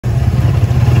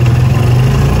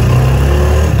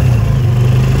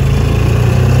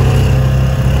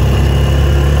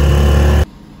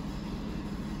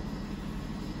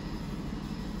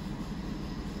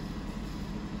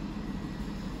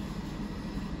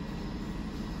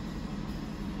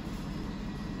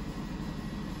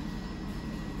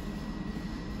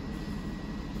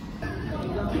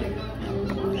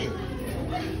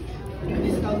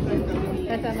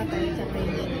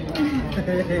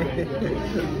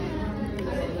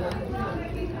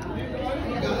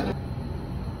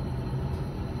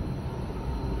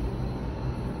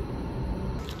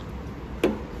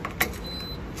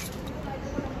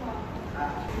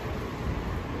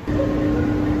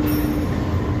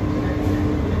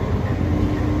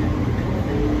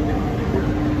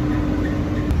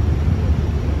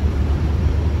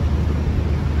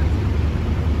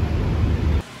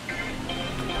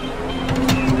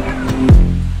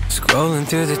Scrolling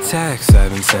through the texts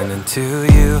I've been sending to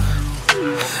you,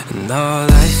 and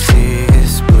all I see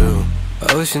is blue.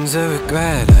 Oceans of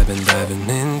regret I've been diving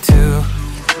into.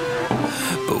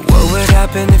 But what would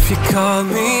happen if you called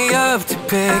me up to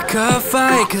pick a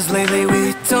fight? Cause lately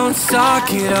we don't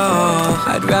talk at all.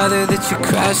 I'd rather that you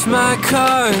crash my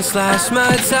car and slash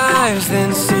my tires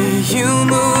than see you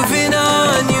moving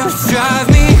on. You drive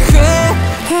me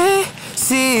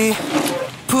crazy,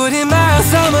 putting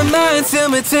miles on my mind till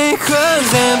my tank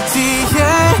runs empty.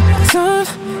 I don't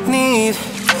need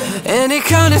any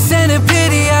condescending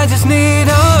pity, I just need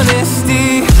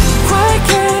honesty. Why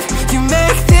can't you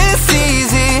make this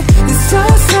easy? It's so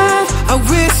sad, I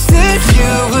wish that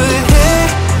you would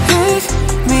hate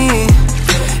me,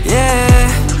 yeah.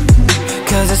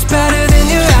 Cause it's better than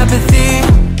your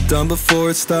apathy. Done before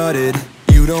it started,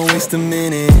 you don't waste a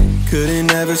minute.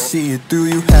 Couldn't ever see it through,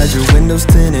 you had your windows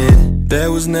tinted.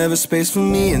 There was never space for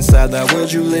me inside that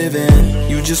world you live in.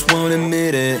 You just won't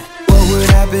admit it. What would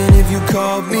happen if you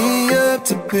called me up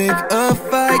to pick a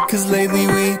fight? Cause lately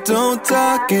we don't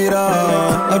talk at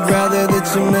all. I'd rather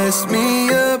that you mess me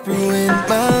up, ruin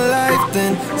my life,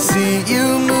 than see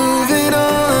you moving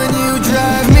on. You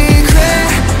drive me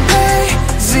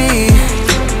crazy,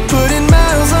 putting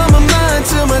miles on my mind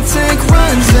till my tank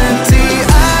runs empty.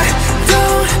 I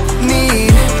don't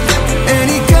need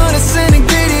any condescending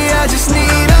pity, I just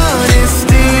need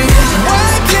honesty. Why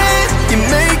can't you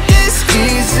make this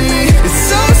easy? It's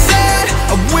so sad,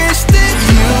 I wish that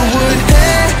you would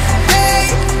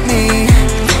hate me,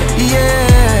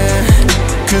 yeah.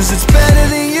 Cause it's better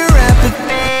than your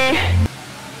apathy.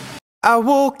 I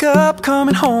woke up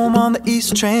coming home on the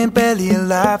East train, barely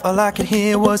alive. All I could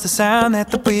hear was the sound that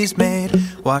the breeze made,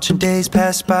 watching days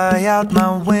pass by out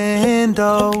my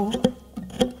window.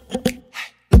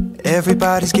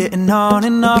 Everybody's getting on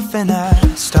and off, and I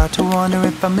start to wonder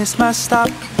if I missed my stop,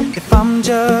 if I'm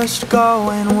just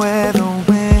going where the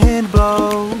wind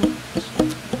blows.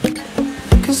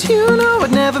 Cause you know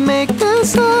I'd never make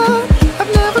this up.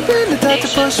 I've never been the type to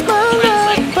push my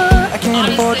luck, but I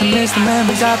can't afford to miss the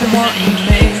memories I've been wanting to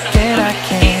make, and I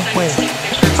can't wait.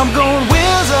 I'm going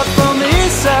wheels up on the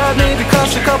east side, maybe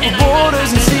cross a couple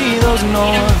borders and see those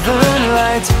northern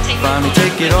lights. Finally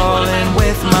take it all in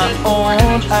with my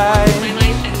own eyes.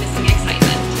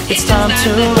 It's time to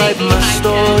write my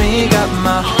story, got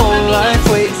my whole life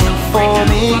waiting for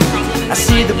me. I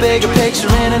see the bigger picture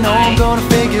and I know I'm gonna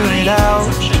figure it out.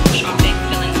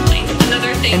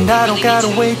 And I don't gotta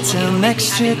wait till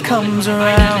next year comes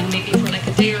around.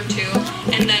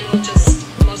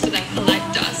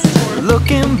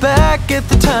 Looking back at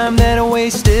the time that I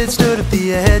wasted, stood at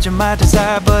the edge of my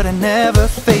desire but I never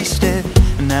faced it.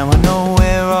 And now I know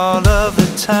where all of the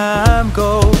time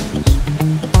goes.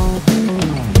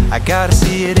 I gotta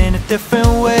see it in a different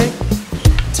way,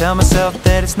 tell myself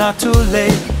that it's not too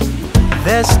late.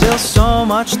 There's still so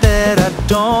much that I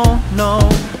don't know.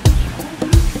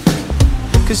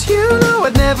 Cause you know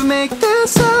I'd never make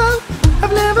this up.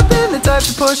 I've never been the type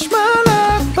to push my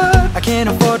luck, but I can't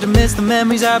afford to miss the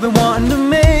memories I've been wanting to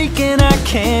make, and I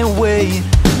can't wait.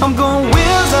 I'm going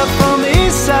wheels up on the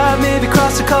east side, maybe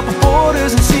cross a couple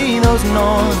borders and see those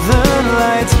northern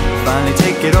lights. Finally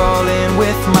take it all in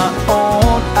with my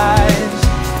own eyes.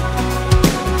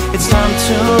 It's time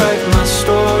to write my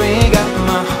story, got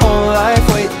my whole life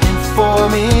waiting for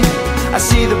me. I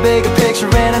see the bigger picture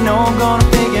and I know I'm gonna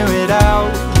figure it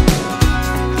out.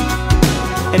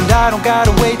 And I don't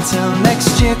gotta wait till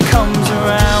next year comes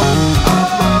around.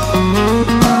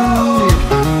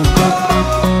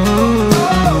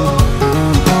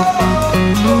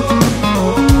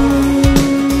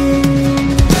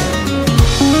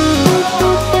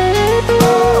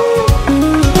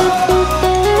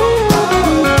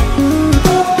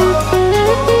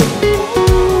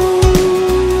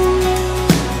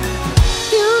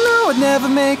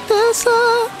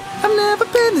 I've never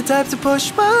been the type to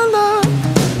push my luck.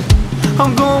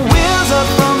 I'm going wheels up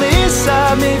from the east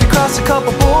side, maybe cross a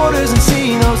couple borders and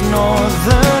see those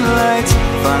northern lights.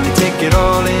 Finally take it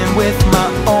all in with my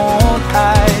own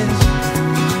eyes.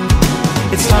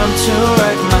 It's time to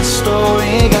write my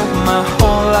story, got my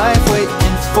whole life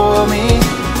waiting for me.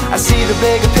 I see the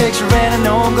bigger picture and I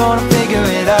know I'm gonna figure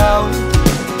it out.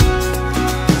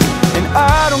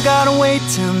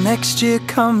 till next year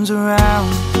comes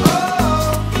around.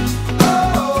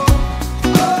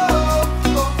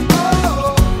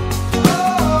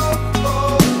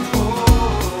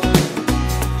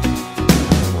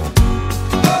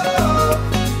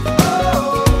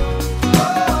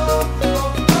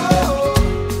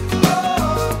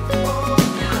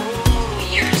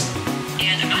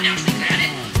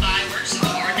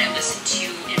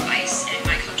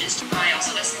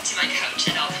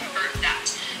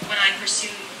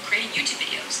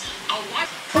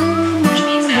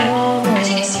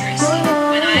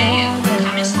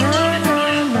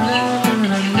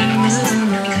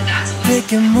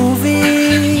 Pick a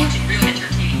movie,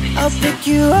 I'll pick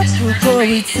you up, we'll go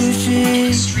eat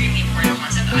sushi,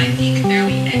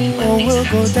 or we'll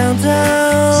go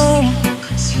downtown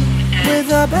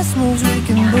with our best moves we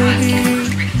can boogie.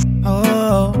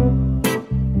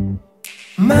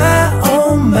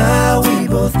 Oh my, we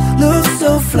both look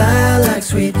so fly, like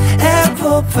sweet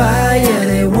apple pie. Yeah,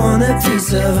 they want a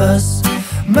piece of us.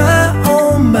 My,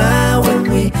 when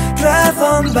we drive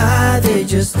on by, they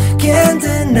just can't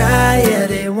deny. Yeah,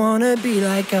 they wanna be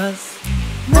like us.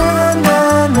 Na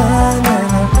na na na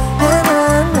na na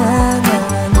na na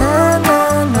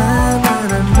na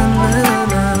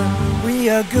na na. We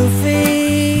are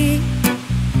goofy,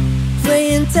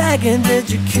 playing tag in the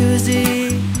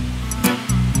jacuzzi.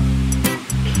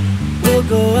 We'll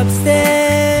go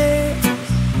upstairs,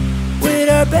 with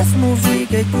our best moves we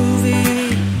get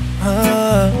groovy.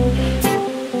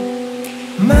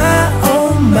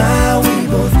 My, we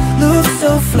both look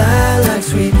so fly, like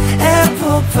sweet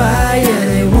apple pie. Yeah,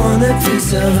 they want a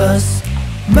piece of us.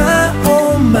 My,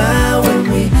 when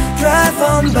we drive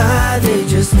on by, they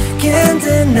just can't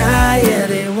deny. Yeah,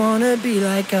 they wanna be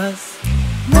like us.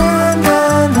 Na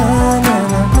na na na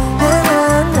na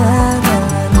na na na.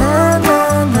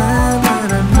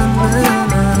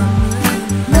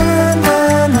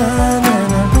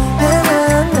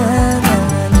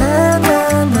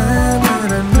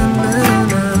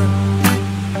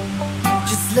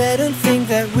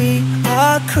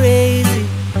 Crazy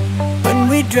when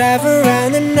we drive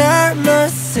around in our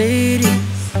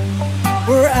Mercedes.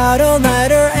 We're out all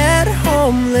night or at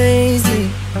home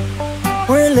lazy.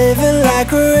 We're living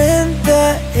like we're in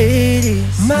the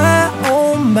 80s. My,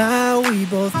 we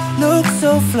both look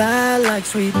so fly, like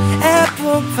sweet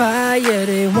apple pie. Yeah,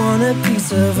 they want a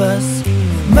piece of us.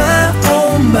 My,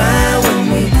 when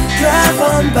we drive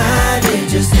on by, they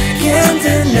just can't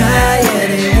deny. Yeah,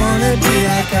 they wanna be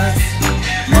like us.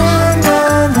 Na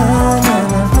na na na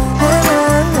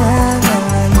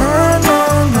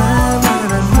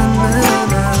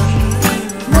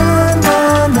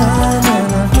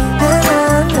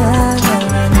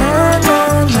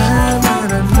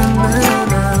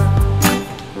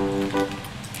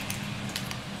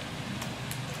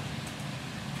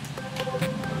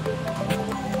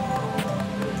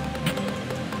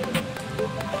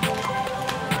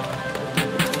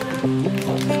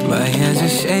My hands are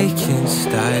shaking,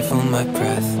 stifle my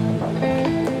breath.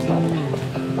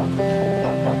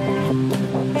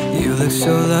 You look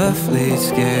so lovely, it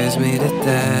scares me to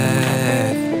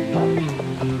death.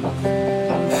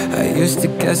 I used to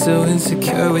get so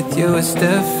insecure with you, it's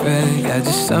different. Yeah,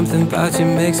 just something about you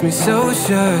makes me so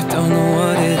sure. Don't know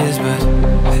what it is, but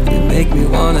you make me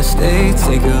wanna stay.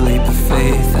 Take a leap of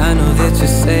faith, I know that you're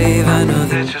safe, I know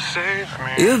that you're safe.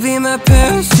 You'll be my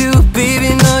parachute, baby,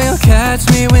 know you'll catch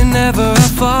me whenever I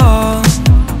fall.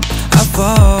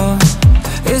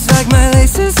 It's like my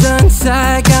laces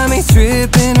untied, got me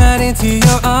tripping right into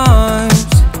your arms.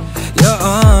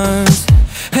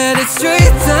 Headed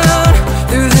straight down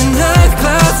through the night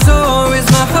clouds, so is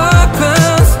my heart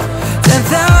pounds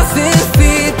 10,000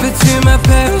 feet, but you're my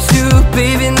parachute,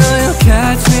 baby, know you'll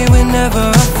catch me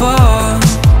whenever I fall.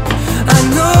 I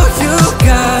know you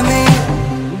got me.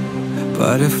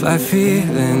 Butterfly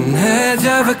feeling, edge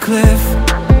of a cliff.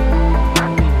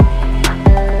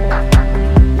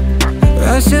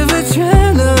 Rush of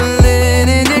adrenaline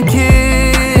in your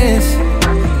kiss.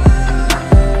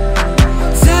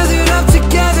 Tethered up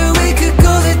together, we could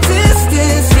go the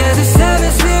distance. Yeah, this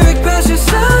atmospheric pressure,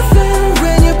 something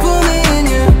when you pull me in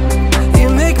you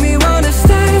make me wanna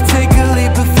stay. Take a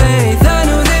leap of faith, I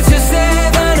know that you're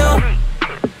safe, I know.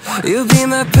 You'll be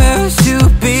my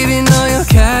parachute, baby, know you'll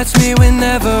catch me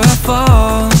whenever I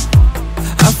fall.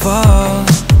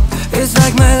 It's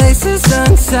like my laces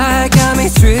untied, got me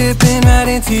tripping right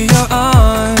into your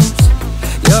arms.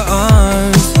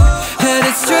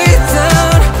 Headed straight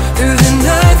down through the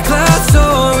night clouds, so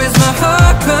is my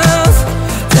heart pounds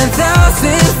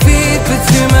 10,000 feet, but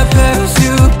you're my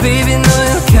parachute, baby, know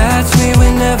you'll catch me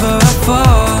whenever I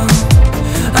fall.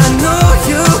 I know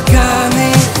you got me.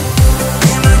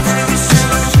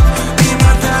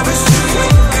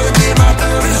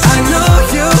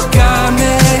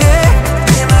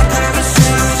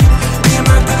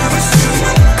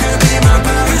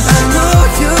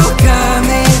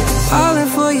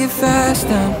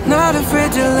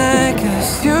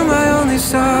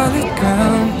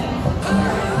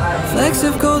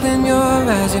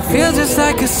 as you feel just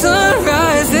like a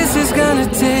sunrise. This is gonna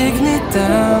take me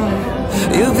down.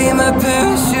 You'll be my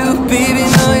parachute, baby,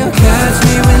 know you'll catch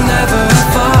me whenever I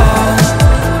fall.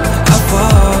 I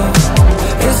fall.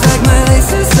 It's like my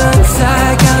laces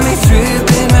untied, got me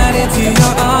tripping right into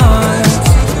your arms.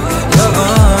 Your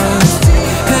arms.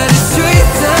 Headed straight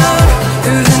down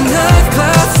through the night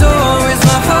clouds, so is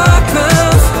my heart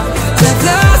pounds.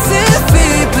 10,000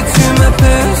 feet between my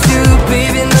parachute,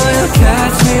 baby, know you'll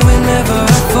catch me whenever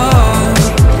I fall.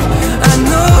 I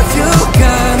know you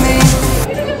got me.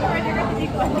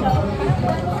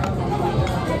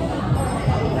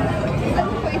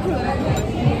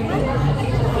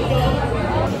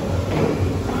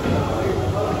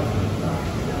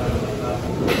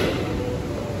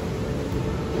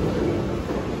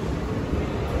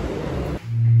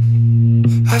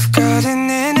 I've got an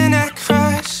internet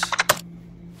crush.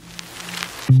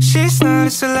 She's not a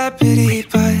celebrity,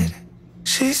 but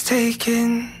she's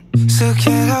taken. So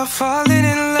can't help falling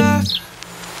in love.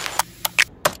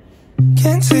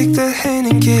 Can't take the hint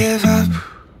and give up.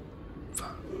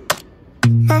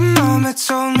 My mama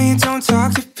told me don't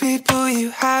talk to people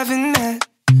you haven't met.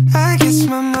 I guess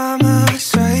my mama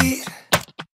was right.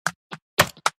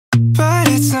 But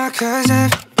it's not 'cause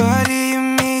everybody you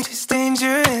meet is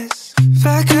dangerous,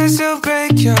 but 'cause they'll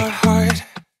break your heart.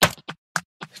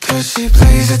 'Cause she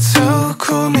plays it so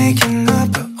cool, making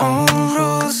up her own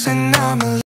rules, and I'm a